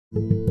What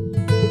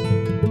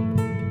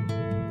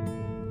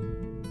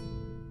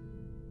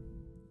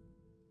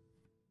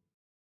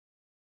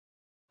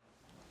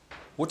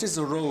is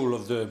the role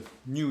of the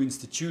new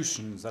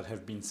institutions that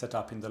have been set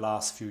up in the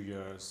last few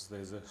years?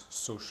 There's a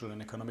Social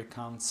and Economic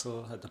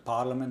Council at the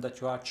Parliament that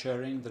you are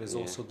chairing. There is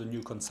also the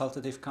new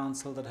Consultative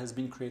Council that has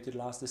been created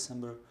last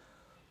December.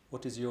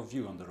 What is your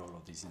view on the role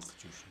of these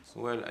institutions?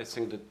 Well, I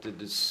think that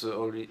these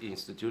all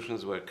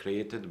institutions were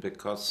created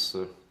because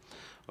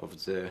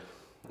of the,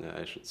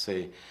 I should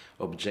say,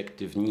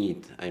 objective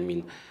need. I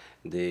mean,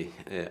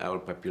 our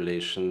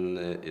population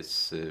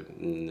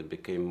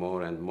became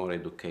more and more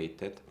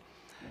educated.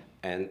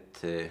 And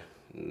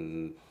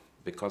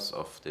because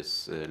of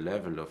this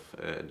level of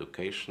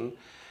education,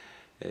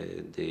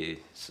 the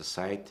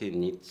society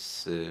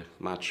needs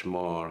much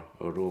more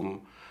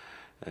room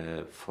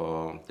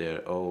for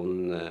their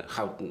own,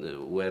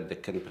 where they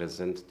can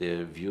present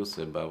their views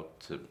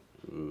about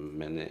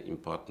many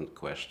important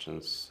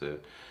questions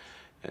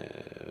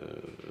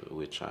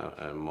which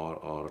are more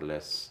or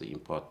less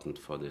important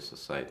for the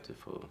society,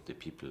 for the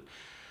people.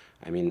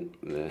 I mean,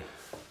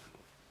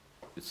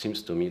 it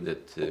seems to me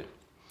that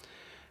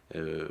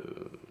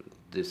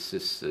this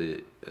is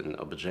an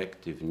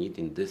objective need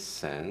in this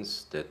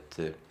sense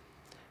that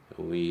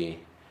we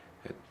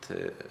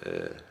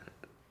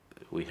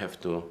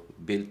have to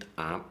build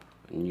up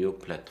new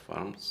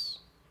platforms,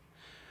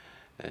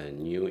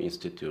 new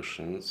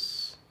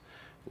institutions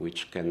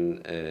which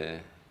can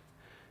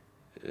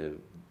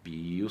be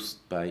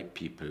used by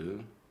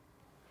people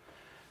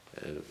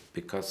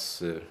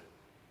because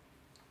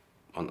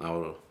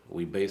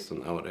we based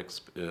on our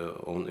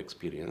own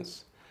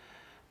experience.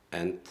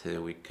 And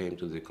we came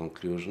to the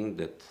conclusion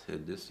that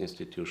these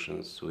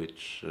institutions,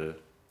 which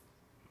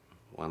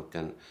one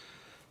can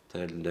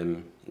tell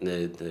them,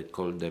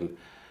 call them,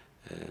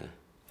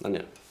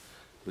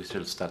 we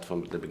shall start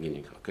from the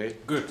beginning, okay?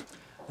 Good.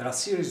 There are a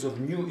series of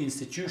new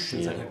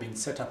institutions that have been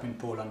set up in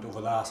Poland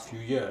over the last few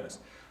years.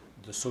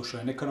 The Social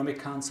and Economic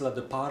Council at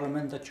the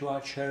Parliament that you are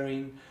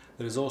chairing.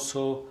 There is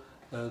also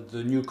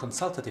the new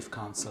Consultative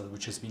Council,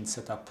 which has been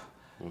set up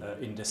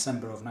in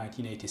December of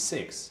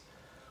 1986.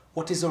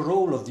 What is the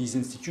role of these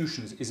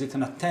institutions? Is it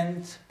an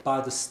attempt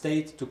by the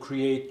state to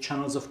create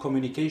channels of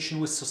communication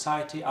with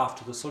society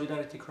after the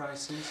solidarity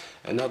crisis?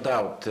 No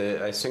doubt.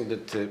 I think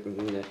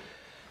that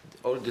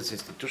all these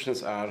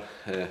institutions are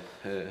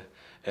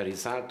a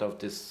result of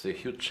these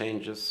huge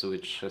changes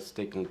which has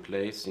taken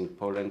place in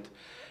Poland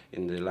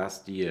in the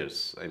last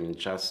years. I mean,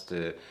 just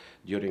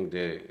during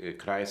the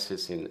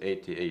crisis in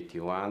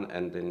 80-81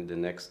 and in the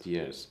next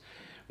years.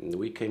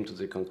 We came to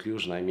the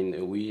conclusion, I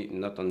mean, we,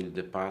 not only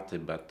the party,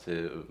 but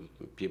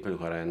people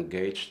who are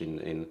engaged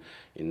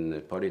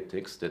in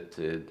politics, that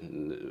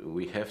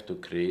we have to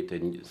create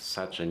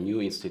such a new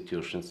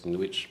institutions in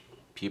which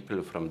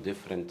people from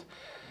different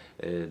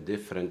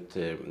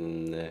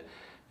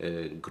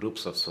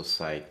groups of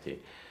society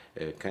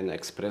can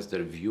express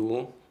their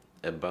views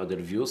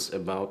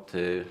about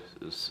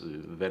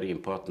very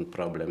important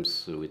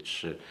problems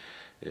which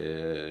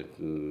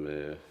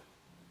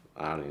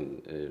are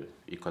in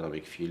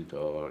economic field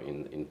or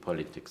in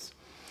politics.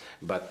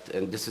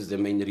 And this is the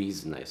main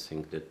reason, I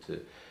think, that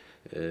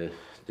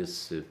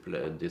these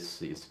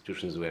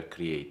institutions were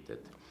created.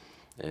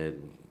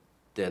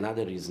 The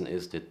another reason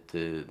is that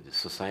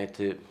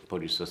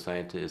Polish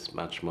society is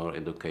much more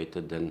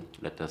educated than,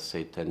 let us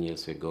say, 10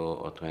 years ago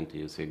or 20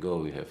 years ago.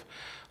 We have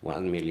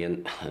 1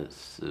 million,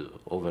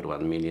 over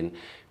 1 million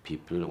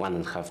people,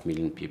 1.5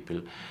 million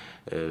people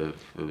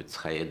with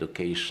high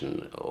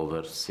education,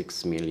 over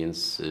 6 million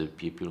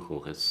people who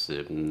has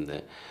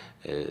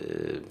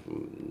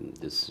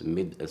this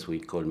as we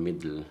call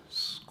middle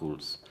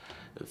schools,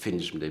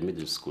 finished the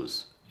middle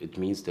schools. It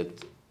means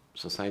that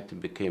society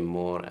became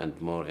more and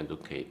more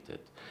educated,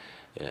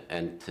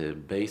 and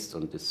based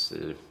on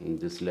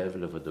this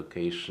level of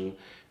education,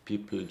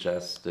 people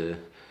just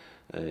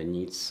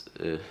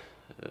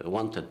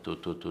wanted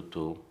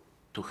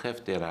to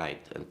have the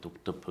right and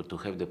to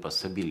have the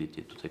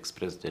possibility to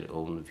express their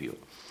own view.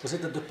 Was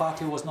it that the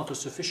party was not a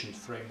sufficient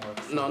framework?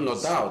 No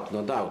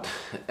doubt.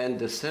 And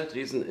the third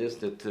reason is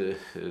that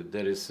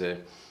there is a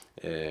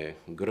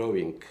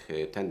growing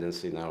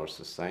tendency in our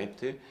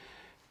society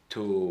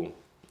to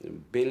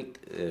build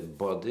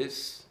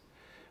bodies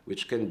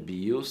which can be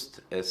used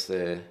as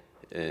an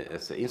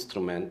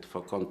instrument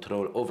for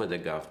control over the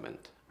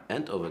government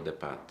and over the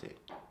party.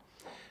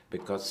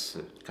 Because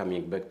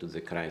coming back to the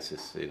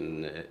crisis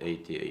in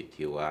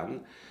 80-81,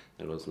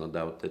 there was no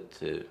doubt that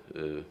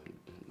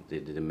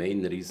the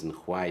main reason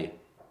why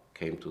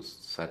came to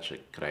such a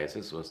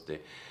crisis was the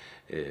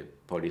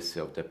policy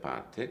of the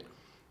party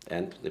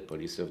and the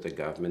policy of the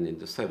government in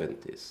the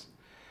 70s.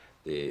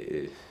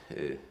 The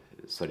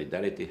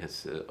solidarity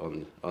has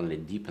only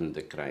deepened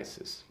the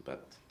crisis,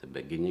 but the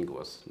beginning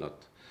was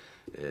not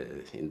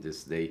in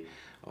this day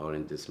or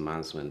in this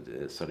month when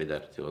the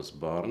solidarity was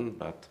born,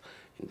 but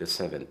in the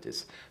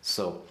 70s.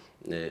 So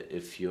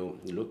if you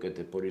look at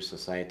the Polish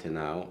society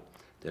now,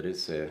 there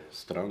is a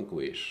strong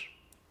wish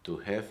to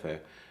have a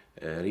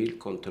real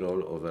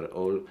control over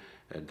all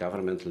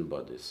governmental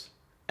bodies,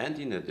 and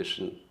in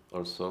addition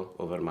also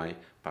over my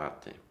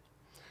party.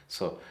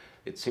 So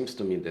it seems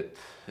to me that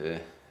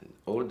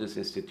all these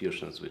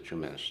institutions which you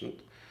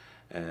mentioned,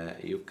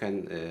 you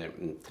can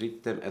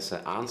treat them as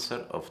an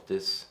answer of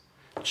these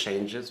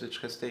changes which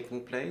has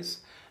taken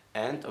place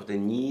and of the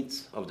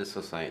needs of the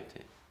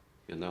society,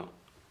 you know.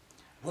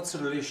 What's the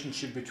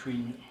relationship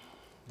between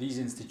these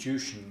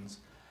institutions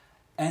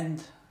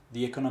and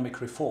the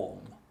economic reform?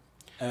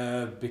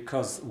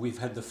 Because we've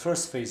had the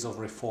first phase of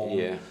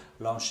reform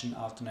launched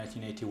after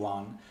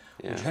 1981,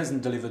 which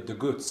hasn't delivered the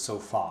goods so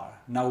far.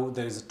 Now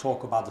there is a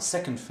talk about the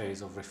second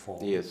phase of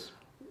reform. Yes.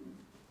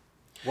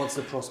 What's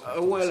the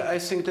prospect? Well, I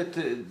think that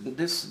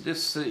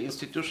these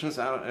institutions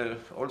are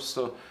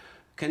also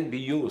can be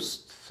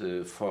used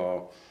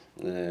for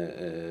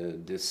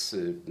these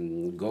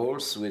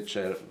goals which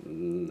are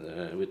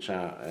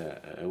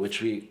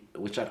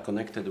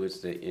connected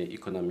with the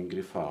economic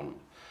reform.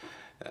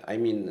 I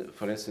mean,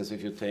 for instance,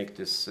 if you take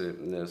this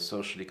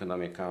Social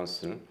Economic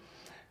Council,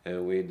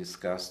 we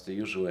discussed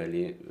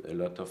usually a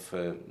lot of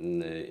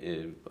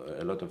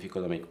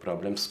economic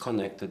problems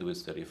connected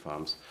with the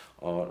reforms,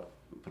 or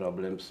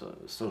problems,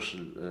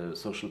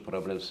 social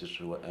problems which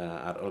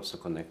are also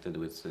connected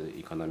with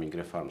economic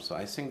reform. So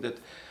I think that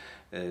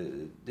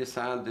these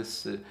are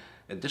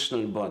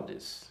additional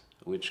bodies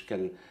which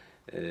can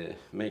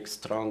make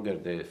stronger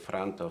the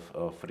front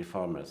of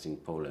reformers in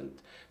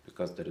Poland,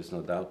 because there is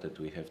no doubt that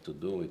we have to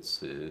do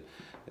with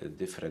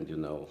different, you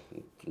know,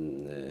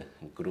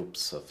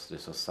 groups of the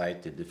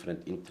society,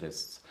 different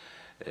interests,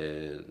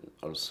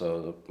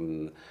 also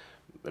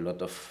a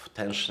lot of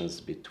tensions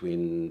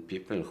between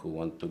people who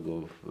want to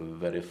go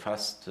very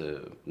fast,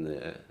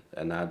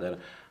 and others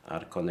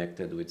are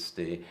connected with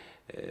the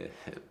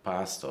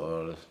past,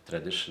 or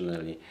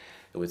traditionally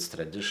with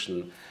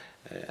tradition,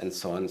 and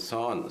so on and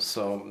so on.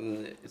 So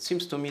it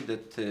seems to me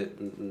that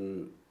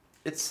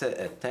it's an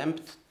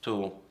attempt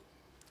to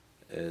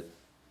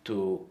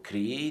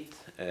create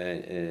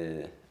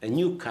a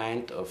new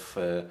kind of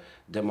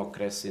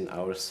democracy in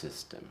our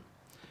system,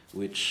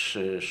 which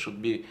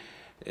should be.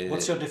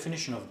 What's your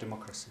definition of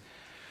democracy?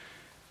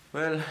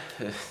 Well,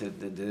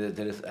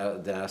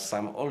 there are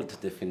some old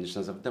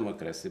definitions of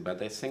democracy,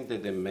 but I think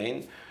that the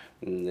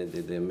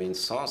main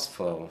source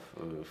for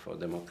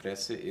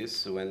democracy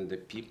is when the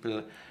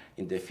people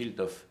in the field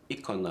of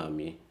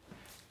economy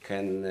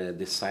can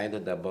decide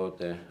about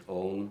their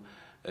own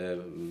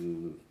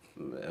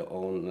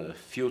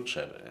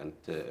future, and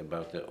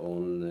about their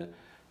own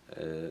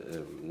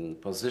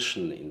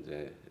position in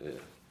the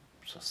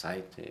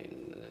society,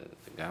 in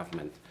the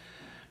government.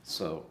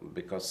 So,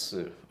 because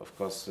of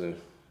course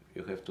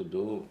you have to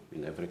do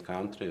in every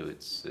country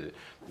with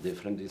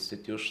different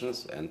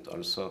institutions, and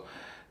also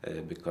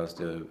because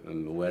the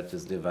world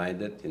is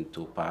divided in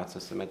two parts,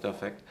 as a matter of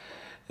fact.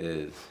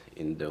 In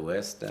the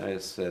West there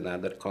is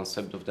another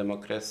concept of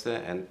democracy,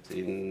 and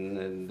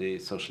in the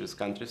socialist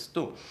countries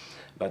too.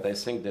 But I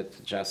think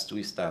that just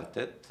we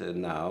started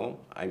now.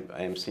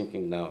 I'm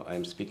speaking now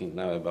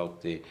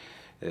about the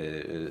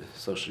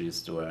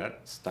socialist world.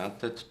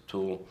 Started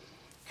to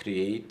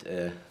create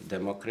a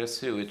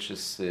democracy which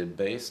is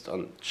based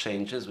on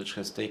changes which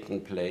has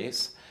taken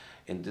place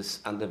in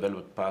this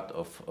undeveloped part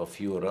of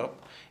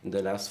Europe in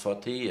the last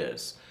 40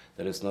 years.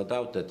 There is no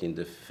doubt that in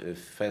the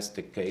first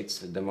decades,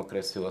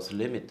 democracy was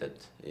limited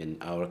in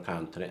our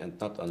country, and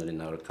not only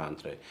in our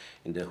country,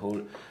 in the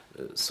whole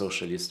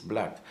socialist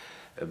bloc.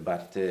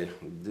 But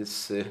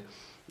this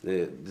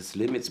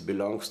limits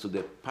belongs to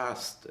the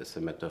past, as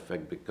a matter of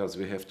fact, because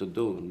we have to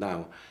do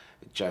now,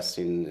 just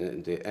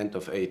in the end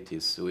of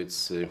 80s, with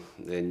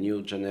a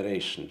new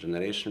generation which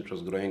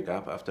was growing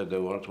up after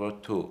the World War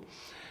II.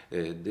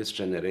 This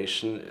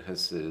generation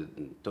has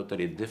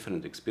totally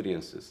different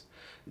experiences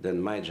than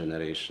my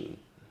generation.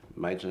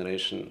 My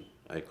generation,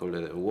 I call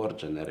it a war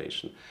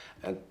generation.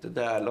 And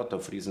there are a lot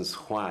of reasons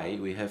why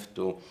we have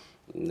to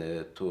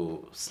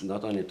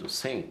not only to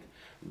think,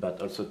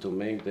 but also to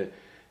make the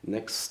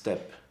next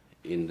step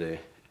in the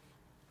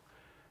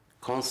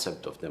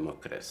concept of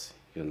democracy,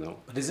 you know.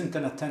 But isn't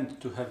an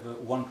attempt to have a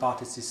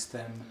one-party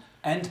system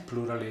and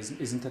pluralism,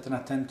 isn't it an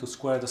attempt to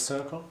square the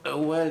circle?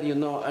 Well, you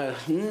know,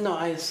 no,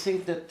 I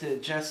think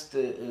that just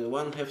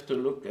one have to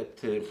look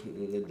at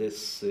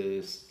this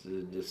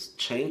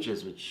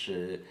changes which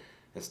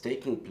has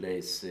taken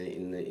place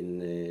in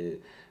the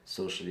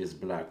socialist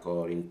bloc,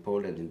 or in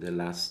Poland in the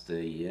last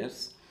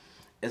years,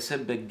 as a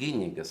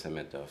beginning, as a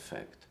matter of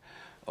fact,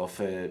 of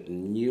a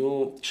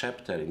new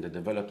chapter in the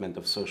development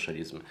of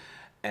socialism,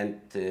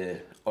 and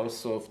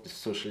also of the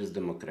socialist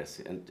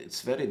democracy. And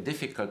it's very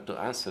difficult to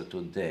answer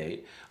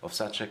today of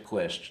such a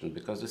question,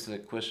 because this is a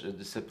question,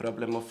 this is a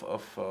problem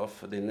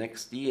of the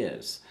next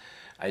years.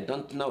 I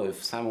don't know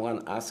if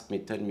someone asked me,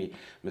 tell me,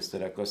 Mr.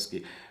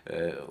 Rakowski,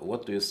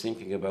 what do you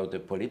thinking about the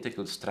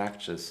political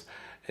structures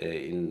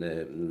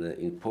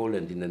in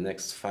Poland in the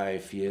next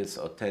 5 years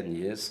or 10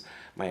 years?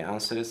 My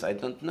answer is I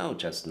don't know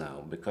just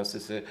now,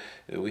 because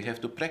we have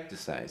to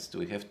practice.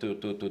 We have to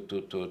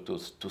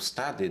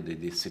study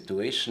the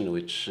situation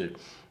which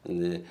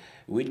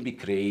will be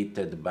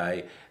created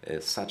by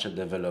such a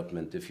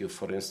development. If you,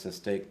 for instance,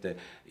 take the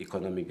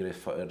economic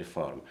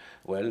reform,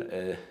 well,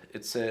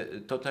 it's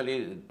a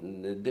totally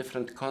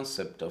different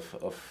concept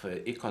of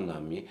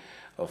economy,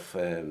 of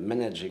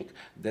managing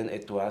than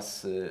it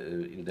was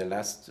in the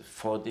last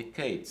 4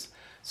 decades.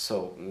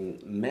 So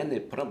many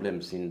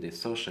problems in the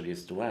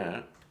socialist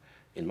world,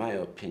 in my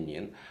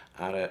opinion,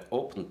 are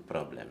open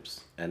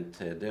problems, and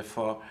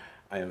therefore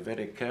I am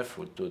very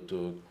careful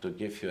to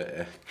give you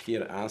a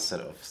clear answer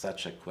of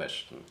such a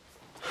question.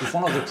 If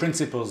one of the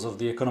principles of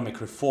the economic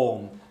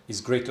reform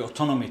is greater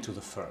autonomy to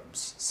the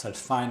firms,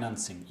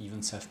 self-financing,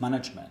 even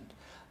self-management,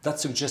 that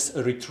suggests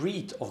a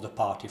retreat of the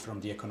party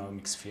from the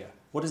economic sphere.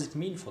 What does it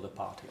mean for the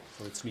party,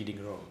 for its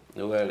leading role?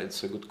 Well,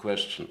 it's a good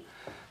question,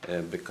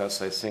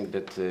 because I think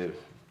that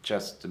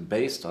just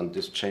based on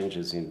these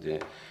changes in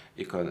the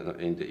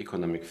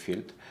economic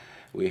field,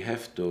 we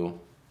have to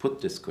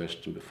put this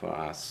question before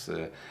us: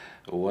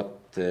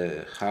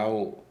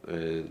 how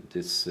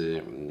this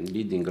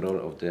leading role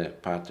of the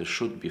party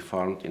should be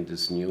formed in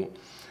this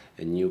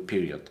new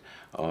period,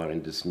 or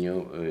in this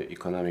new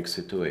economic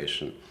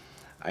situation.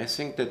 I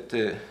think that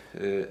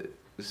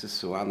this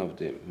is one of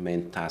the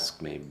main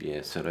tasks, maybe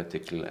a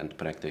theoretical and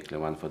practical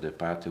one for the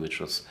party, which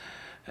was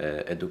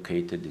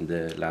educated in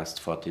the last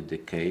 40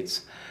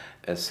 decades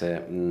as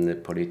a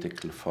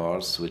political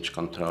force which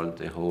controlled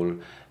the whole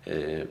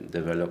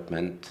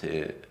development,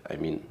 I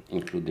mean,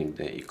 including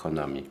the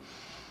economy.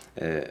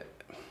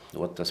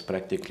 What does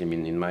practically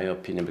mean, in my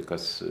opinion,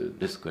 because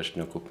this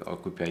question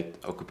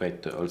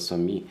occupied also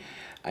me?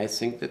 I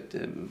think that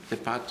the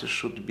party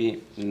should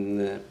be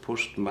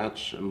pushed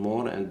much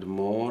more and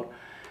more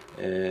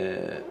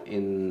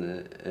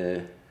in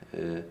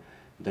a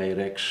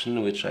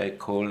direction which I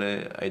call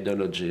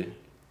ideology,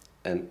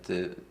 and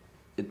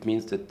it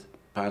means that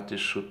parties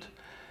should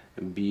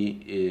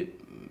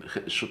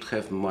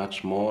have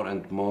much more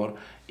and more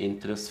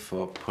interest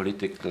for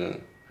political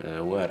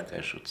work,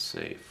 I should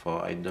say,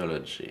 for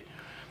ideology.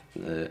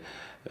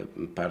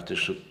 Parties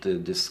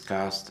should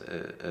discuss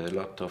a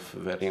lot of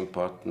very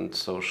important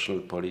social,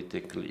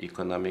 political,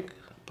 economic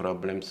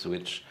problems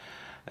which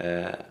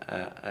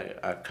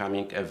are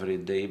coming every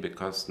day,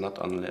 because not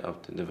only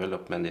of the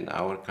development in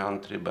our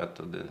country, but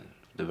of the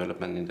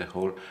development in the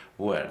whole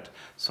world.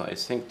 So I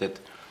think that...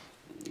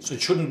 So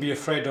it shouldn't be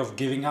afraid of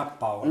giving up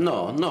power?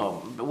 No,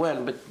 no.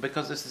 Well, but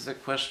because this is a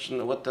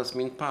question, what does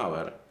mean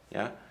power?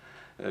 Yeah,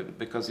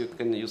 because you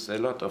can use a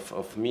lot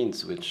of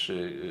means which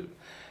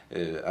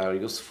are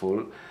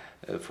useful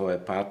for a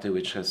party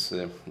which has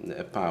a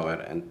power,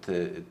 and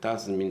it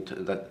doesn't mean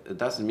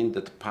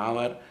that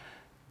power,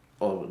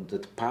 or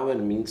that power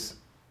means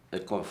a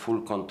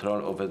full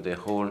control over the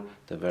whole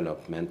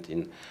development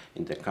in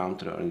the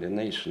country or in the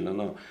nation. No,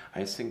 no.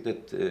 I think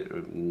that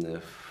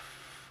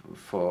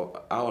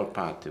for our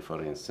party,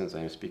 for instance,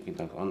 I'm speaking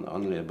not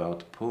only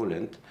about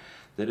Poland,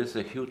 there is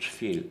a huge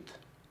field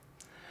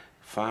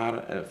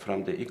far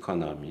from the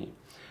economy,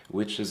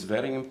 which is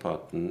very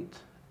important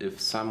if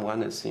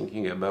someone is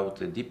thinking about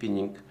the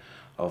deepening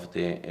of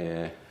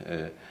the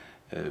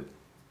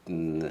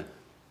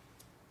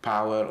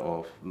power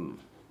of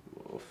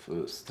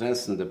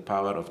strengthen the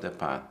power of the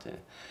party.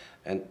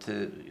 And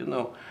you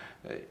know,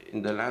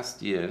 in the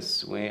last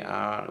years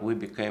we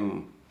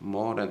became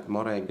more and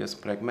more, I guess,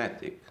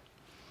 pragmatic.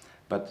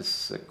 But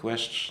it's a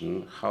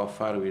question how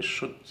far we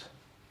should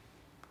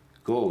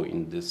go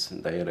in this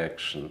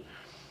direction.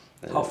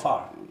 How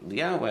far?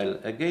 Yeah, well,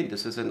 again,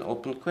 this is an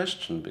open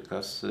question,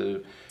 because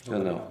you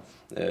know,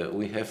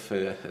 we have,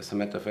 as a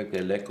matter of fact,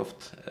 a lack of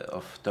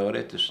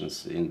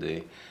theoreticians in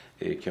the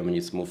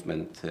communist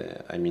movement.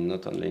 I mean,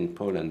 not only in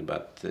Poland,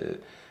 but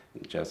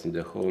just in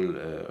the whole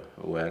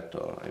world,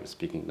 or I'm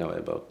speaking now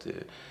about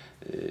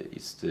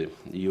East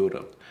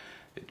Europe.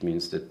 It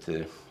means that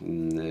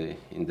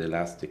in the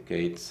last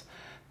decades,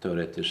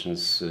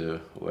 theoreticians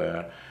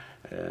were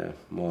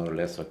more or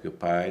less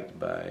occupied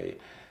by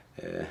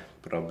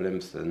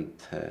problems and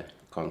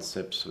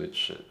concepts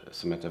which,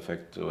 as a matter of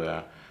fact,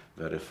 were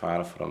very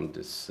far from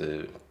these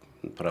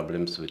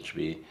problems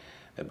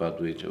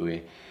about which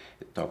we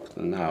talk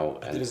now.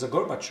 But there is a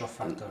Gorbachev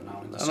factor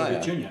now in the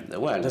Soviet Union.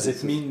 Well, does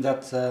it mean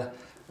that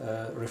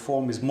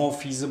reform is more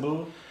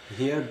feasible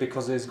here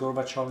because there is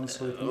Gorbachev in the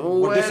Soviet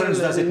Union? What difference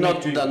does it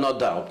make to you? No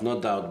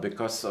doubt,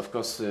 because of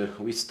course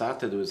we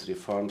started with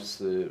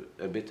reforms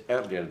a bit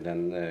earlier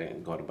than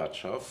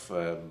Gorbachev,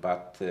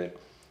 but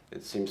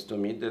it seems to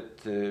me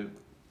that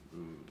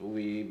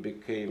we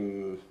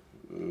became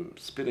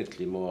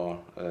spiritually more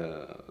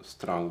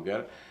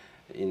stronger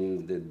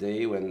in the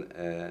day when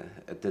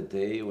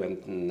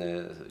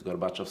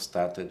Gorbachev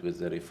started with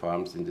the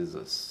reforms in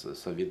the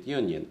Soviet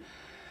Union,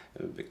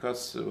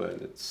 because well,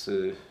 it's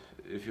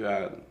if you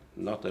are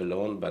not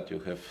alone but you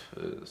have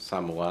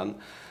someone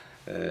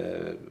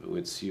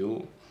with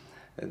you,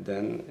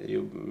 then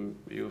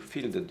you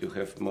feel that you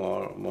have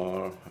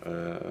more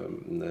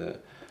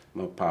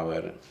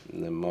power,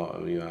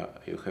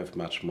 you have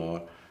much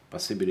more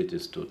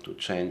possibilities to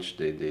change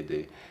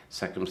the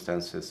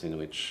circumstances in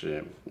which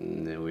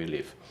we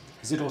live.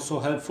 Is it also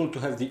helpful to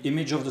have the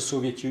image of the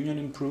Soviet Union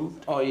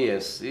improved? Oh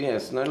yes,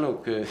 yes. Now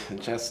look,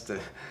 just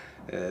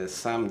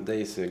some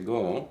days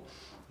ago,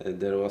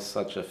 there was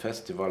such a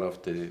festival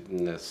of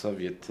the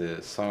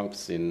Soviet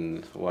songs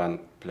in one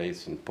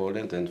place in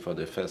Poland, and for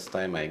the first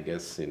time, I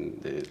guess, in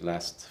the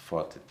last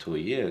 42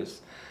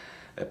 years,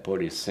 a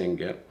Polish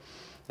singer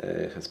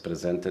has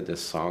presented a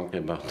song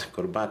about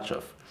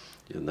Gorbachev,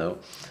 you know.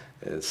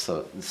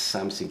 So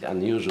something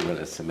unusual,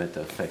 as a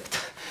matter of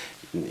fact,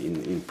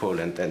 in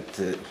Poland. And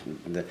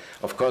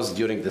of course,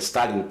 during the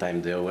Stalin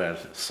time, there were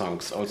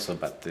songs also,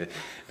 but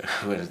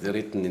were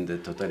written in the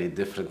totally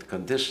different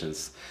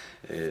conditions.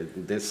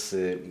 This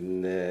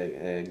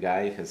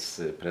guy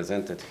has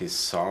presented his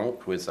song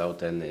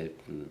without any,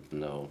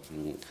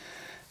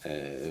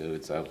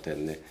 without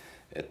any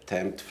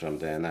attempt from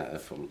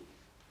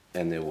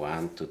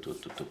anyone to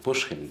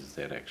push him in this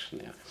direction.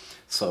 Yeah.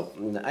 So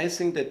I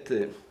think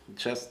that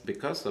just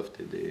because of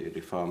the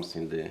reforms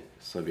in the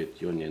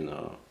Soviet Union,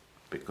 or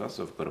because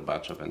of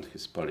Gorbachev and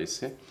his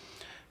policy,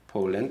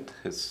 Poland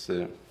has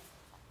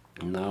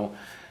now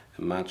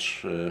a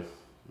much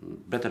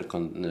better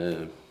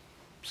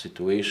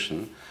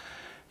situation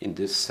in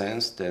this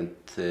sense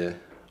that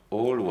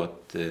all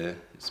what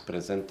is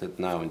presented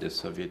now in the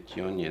Soviet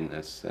Union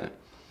as a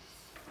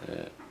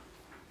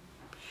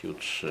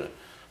huge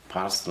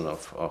parcel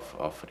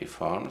of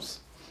reforms,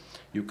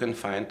 you can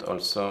find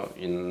also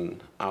in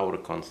our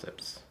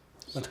concepts.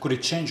 But could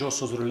it change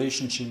also the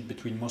relationship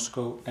between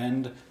Moscow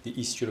and the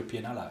East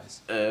European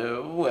allies?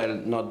 Well,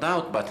 no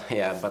doubt, but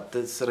yeah, but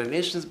the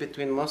relations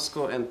between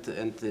Moscow and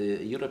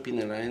the European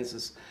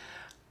alliances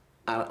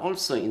are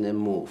also in a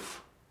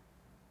move.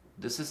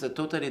 This is a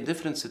totally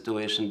different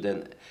situation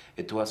than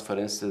it was, for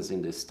instance,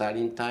 in the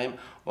Stalin time,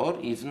 or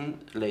even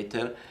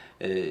later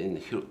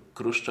in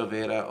Khrushchev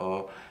era,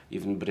 or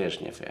even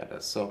Brezhnev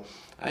era. So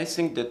I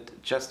think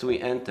that just we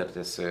entered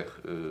as a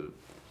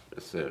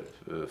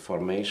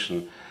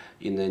formation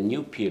in a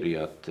new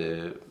period.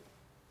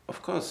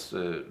 Of course,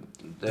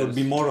 there will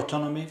be more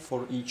autonomy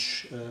for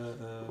each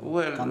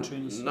country.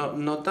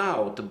 No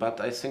doubt, but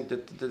I think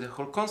that the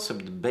whole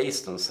concept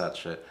based on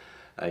such an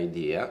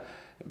idea,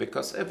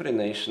 because every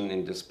nation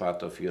in this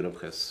part of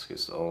Europe has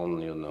his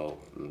own,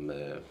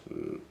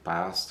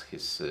 past,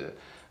 his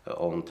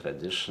own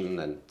tradition,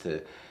 and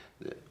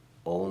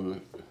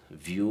own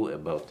view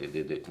about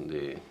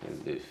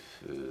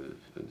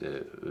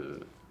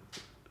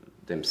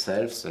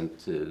themselves and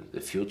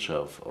the future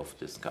of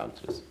these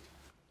countries.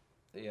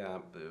 Yeah,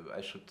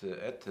 I should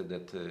add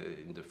that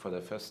for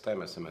the first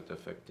time, as a matter of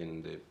fact,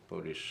 in the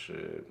Polish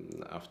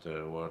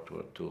after World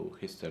War II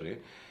history,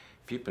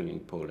 people in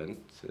Poland,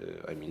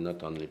 I mean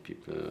not only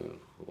people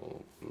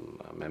who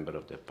are members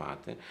of the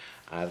party,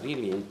 are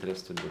really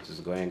interested in what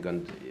is going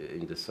on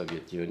in the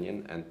Soviet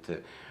Union, and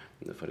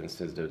for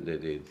instance, the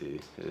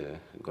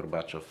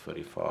Gorbachev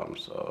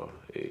reforms, or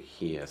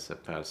he as a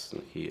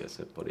person, he as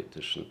a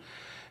politician,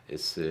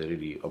 is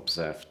really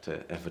observed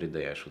every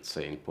day, I should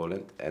say, in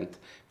Poland, and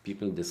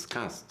people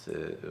discussed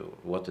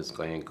what is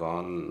going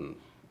on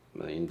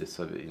in the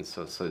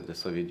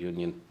Soviet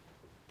Union,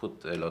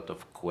 put a lot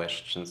of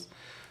questions.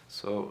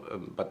 So,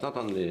 but not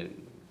only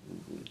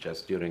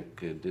just during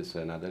this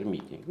another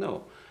meeting,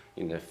 no.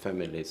 In the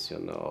families,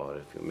 or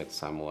if you met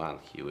someone,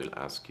 he will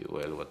ask you,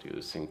 well, what are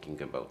you thinking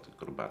about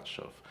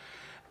Gorbachev?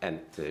 And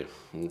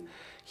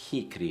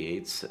he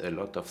creates a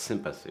lot of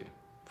sympathy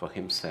for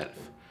himself,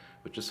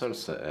 which is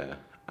also an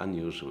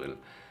unusual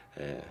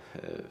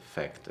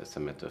fact, as a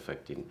matter of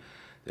fact, in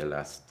the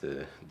last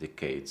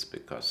decades,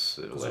 because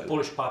the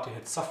Polish party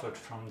had suffered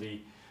from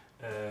the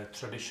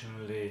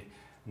traditionally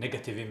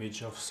negative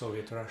image of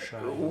Soviet Russia.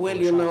 Well,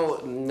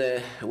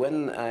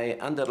 when I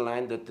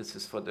underline that this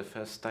is for the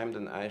first time,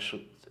 then I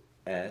should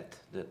add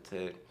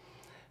that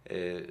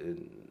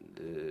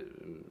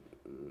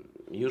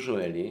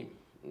usually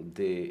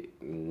the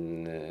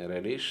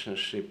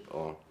relationship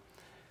or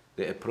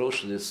the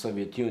approach to the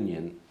Soviet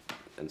Union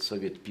and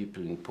Soviet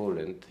people in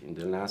Poland in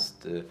the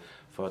last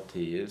 40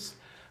 years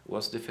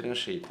was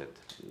differentiated.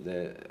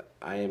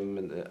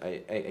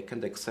 I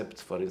can't accept,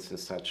 for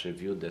instance, such a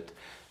view that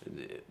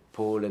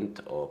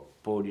Poland or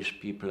Polish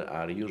people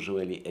are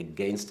usually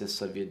against the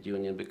Soviet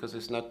Union, because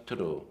it's not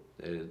true.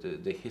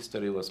 The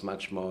history was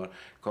much more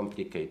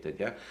complicated.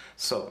 Yeah.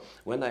 So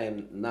when I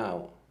am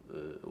now,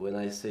 when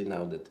I say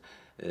now that,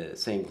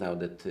 saying now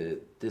that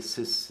this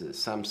is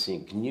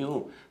something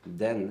new,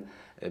 then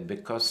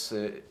because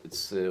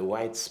it's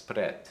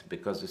widespread,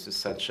 because this is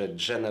such a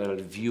general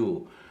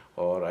view,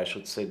 or I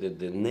should say that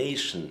the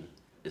nation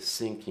is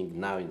thinking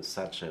now in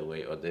such a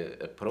way, or the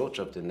approach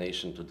of the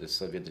nation to the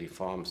Soviet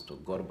reforms, to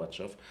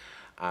Gorbachev,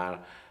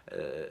 have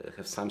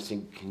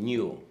something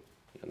new,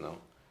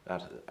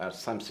 are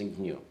something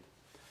new.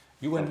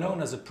 You were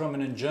known as a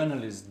prominent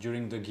journalist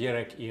during the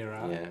Gierek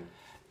era, yeah.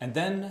 And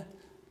then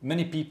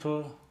many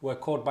people were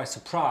caught by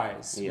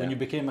surprise when you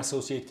became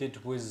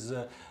associated with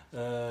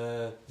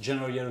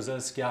General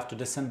Jaruzelski after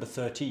December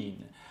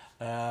 13.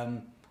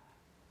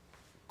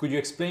 Could you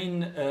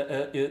explain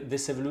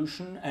this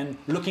evolution, and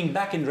looking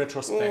back in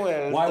retrospect,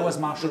 well, why was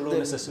martial law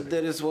necessary?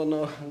 There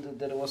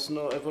was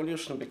no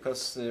evolution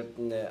because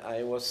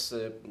I was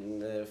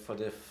for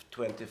the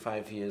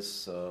 25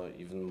 years or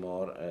even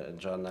more a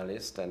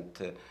journalist,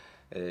 and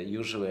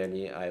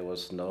usually I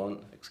was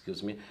known,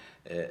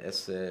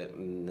 as a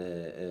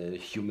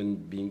human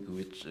being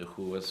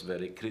who was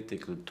very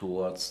critical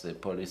towards the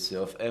policy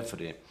of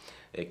every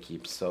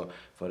equipe. So,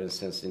 for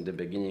instance, in the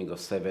beginning of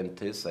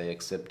 70s, I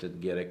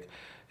accepted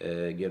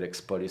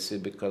Gierek's policy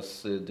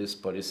because this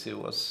policy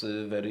was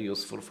very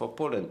useful for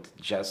Poland,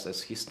 just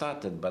as he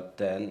started. But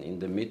then, in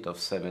the mid of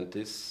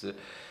 70s,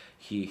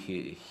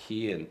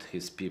 he and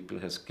his people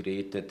has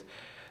created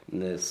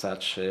or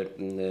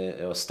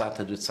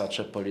started with such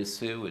a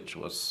policy, which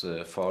was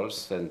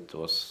false and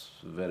was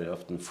very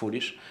often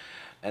foolish.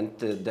 And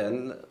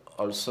then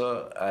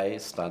also I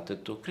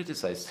started to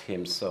criticize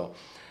him. So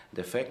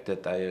the fact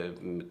that I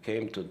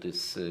came to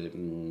this,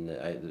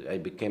 I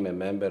became a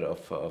member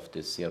of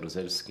this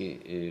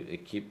Jaruzelski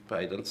equipe,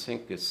 I don't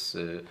think is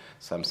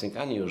something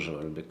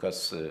unusual,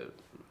 because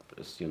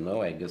as you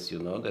know, I guess you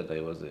know that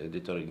I was the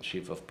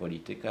editor-in-chief of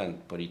Politica,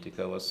 and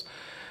Politica was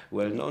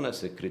well known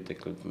as a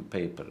critical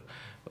paper.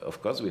 Of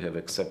course, we have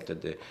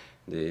accepted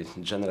the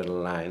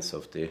general lines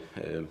of the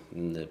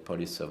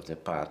policy of the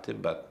party,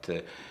 but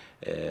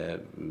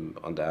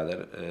on the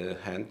other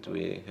hand,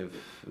 we have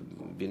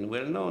been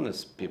well known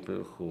as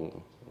people who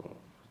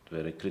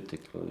very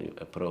critically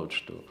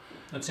approach to.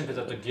 Not simply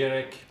that the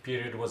Gierek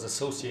period was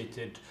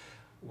associated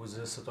with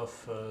a sort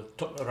of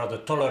rather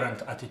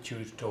tolerant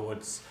attitude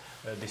towards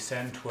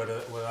dissent,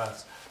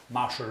 whereas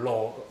martial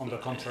law, on the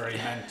contrary,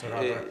 meant a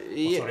rather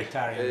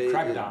authoritarian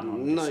crackdown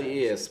on dissent.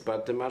 Yes,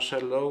 but the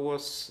martial law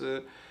was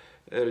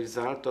a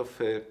result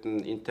of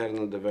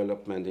internal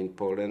development in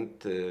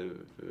Poland.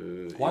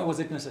 Why was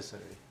it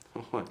necessary?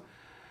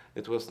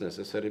 It was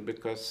necessary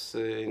because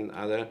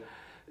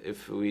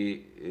if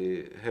we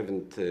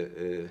haven't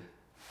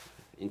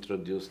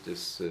introduced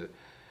this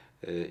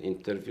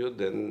interview,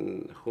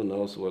 then who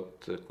knows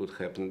what could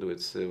happen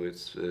with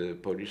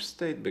Polish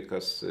state,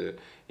 because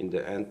in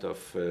the end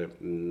of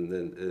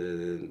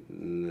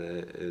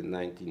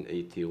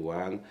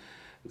 1981,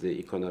 the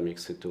economic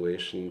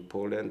situation in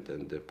Poland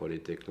and the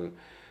political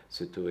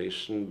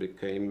situation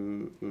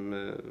became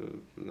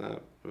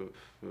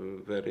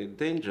very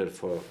dangerous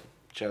for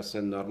just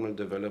a normal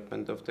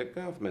development of the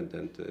government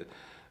and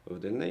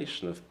of the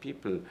nation, of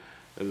people.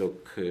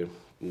 Look,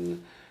 the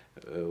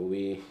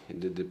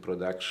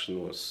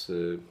production was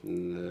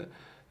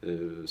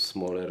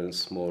smaller and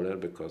smaller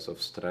because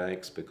of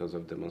strikes, because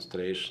of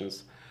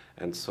demonstrations,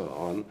 and so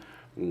on.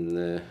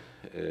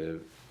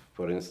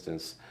 For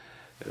instance,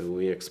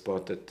 we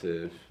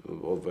exported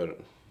over,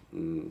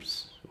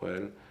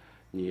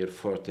 near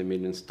 40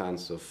 million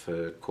tons of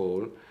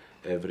coal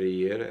every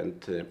year,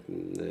 and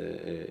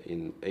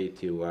in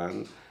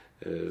 81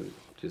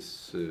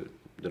 this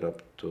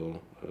dropped to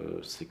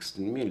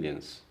 16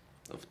 millions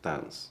of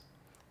tons.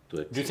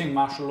 Do you think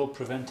martial law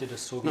prevented a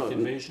Soviet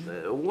invasion?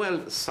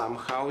 Well,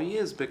 somehow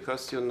yes,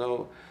 because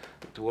it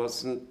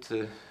wasn't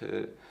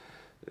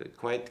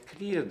quite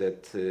clear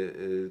that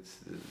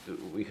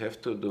we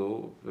have to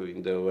do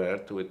in the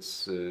world with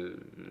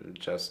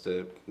just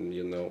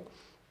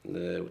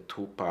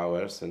two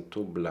powers and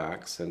two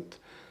blocks, and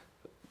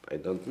I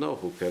don't know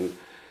who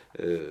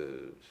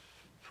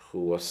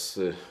was.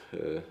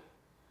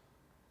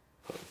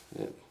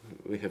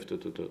 We have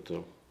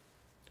to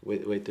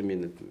wait a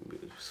minute.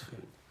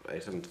 I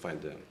haven't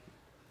found them.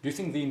 Do you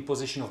think the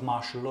imposition of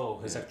martial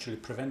law has actually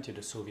prevented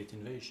a Soviet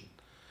invasion?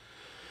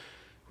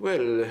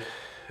 Well,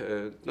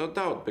 no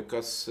doubt,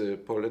 because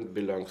Poland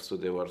belongs to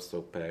the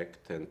Warsaw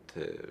Pact, and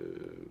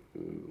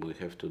we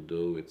have to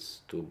do with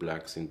two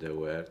blocks in the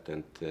world,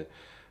 and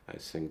I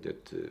think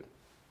that it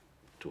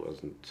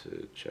wasn't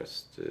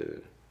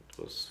it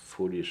was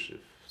foolish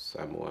if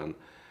someone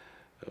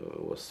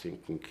was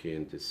thinking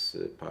in this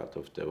part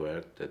of the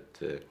world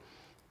that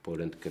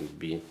Poland can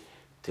be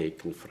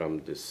taken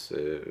from this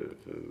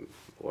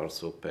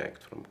Warsaw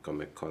Pact, from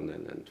Comecon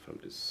and from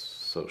this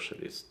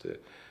socialist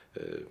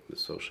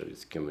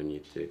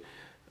community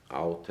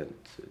out, and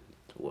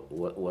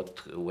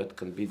what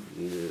can be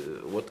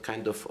what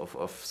kind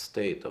of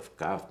state of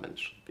government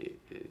should be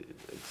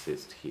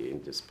exist here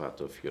in this part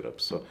of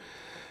Europe. So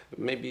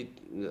maybe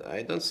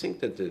I don't think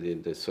that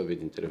the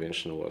Soviet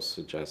intervention was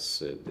just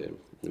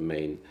the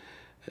main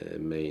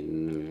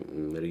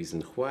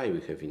reason why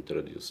we have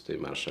introduced the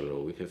martial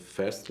law. We have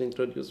first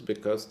introduced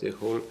because the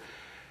whole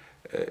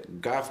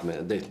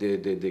government,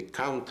 the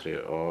country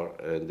or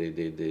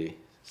the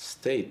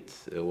state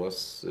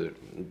was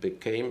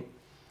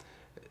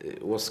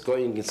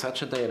going in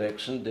such a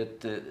direction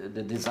that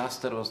the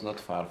disaster was not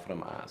far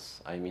from us.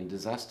 I mean,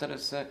 disaster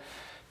is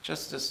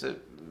just as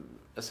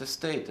a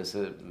state, as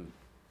a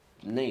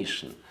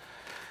nation,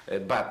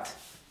 but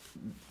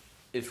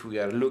if we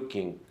are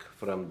looking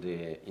from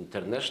the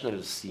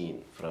international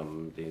scene,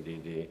 from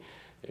the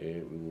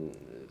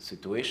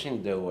situation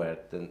in the world,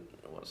 then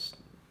it was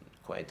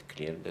quite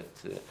clear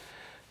that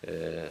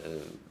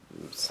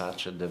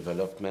such a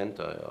development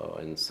or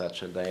in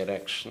such a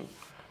direction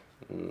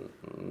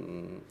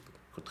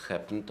could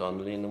happen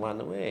only in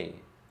one way.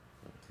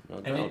 No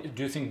doubt.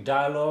 Do you think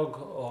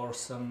dialogue or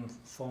some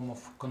form of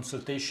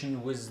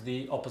consultation with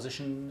the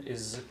opposition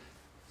is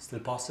still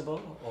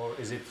possible, or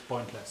is it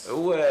pointless?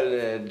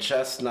 Well,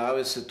 just now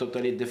it's a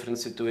totally different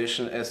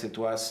situation as it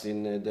was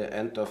in the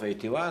end of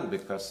 '81,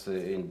 because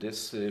in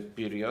this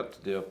period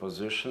the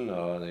opposition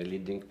or the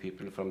leading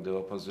people from the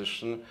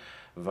opposition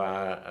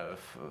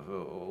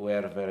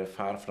were very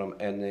far from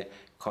any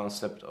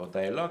concept of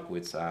dialogue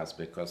with us,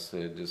 because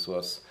this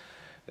was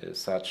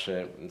such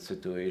a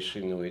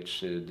situation in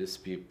which these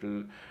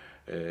people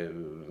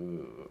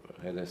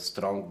had a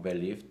strong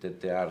belief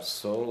that they are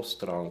so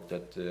strong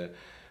that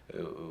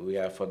we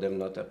are for them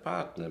not a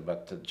partner.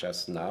 But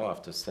just now,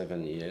 after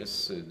 7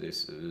 years,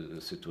 this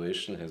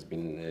situation has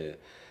been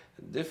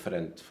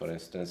different. For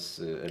instance,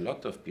 a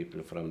lot of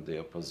people from the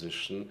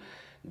opposition,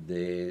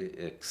 they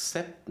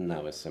accept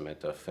now, as a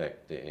matter of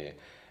fact, the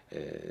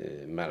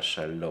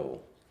martial law,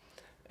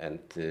 and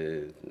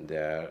they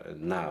are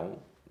now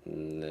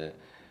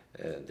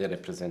they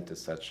represented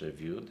such a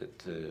view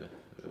that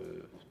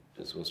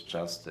this was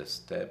just a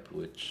step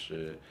which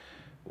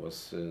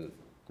was,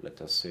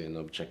 let us say, an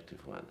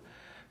objective one.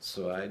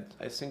 So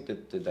I think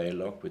that the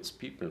dialogue with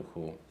people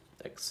who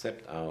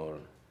accept our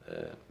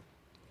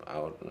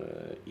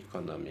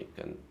economic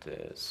and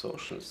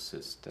social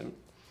system,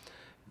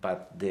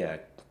 but they are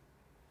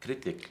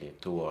critically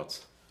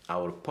towards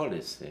our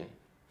policy,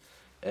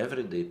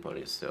 everyday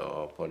policy,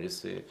 or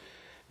policy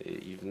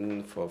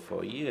even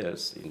for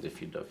years in the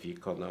field of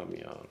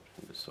economy or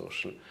in the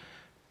social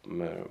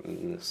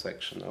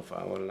section of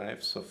our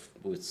lives,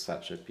 with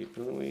such a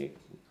people we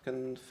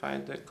can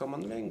find a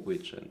common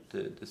language, and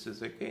this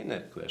is again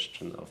a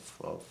question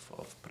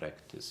of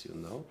practice, you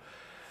know.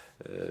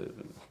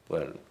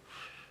 Well,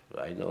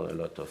 I know a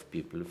lot of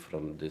people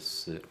from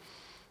this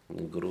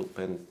group,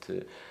 and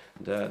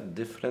they are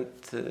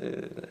different,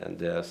 and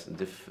they are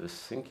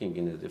thinking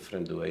in a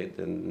different way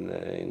than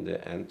in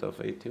the end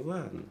of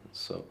 '81.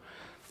 So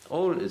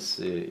all is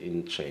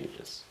in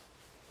changes.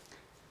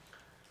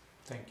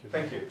 Thank you.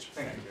 Thank you.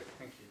 Thank you.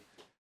 Thank you.